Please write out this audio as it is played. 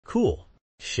Cool.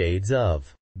 Shades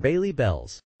of Bailey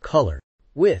Bells. Color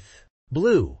with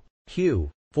blue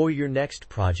hue. For your next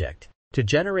project, to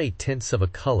generate tints of a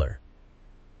color,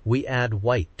 we add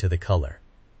white to the color.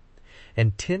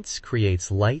 And tints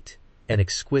creates light and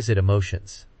exquisite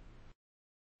emotions.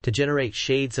 To generate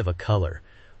shades of a color,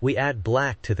 we add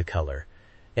black to the color,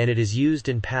 and it is used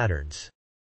in patterns.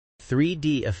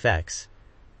 3D effects,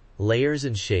 layers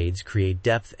and shades create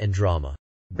depth and drama.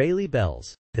 Bailey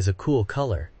Bells is a cool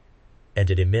color, and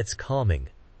it emits calming,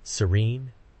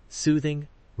 serene, soothing,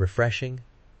 refreshing,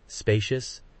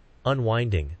 spacious,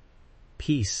 unwinding,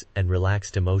 peace and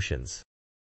relaxed emotions.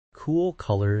 Cool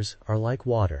colors are like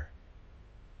water,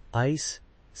 ice,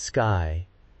 sky,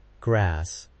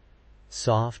 grass,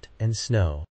 soft and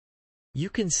snow. You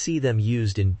can see them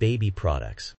used in baby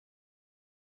products,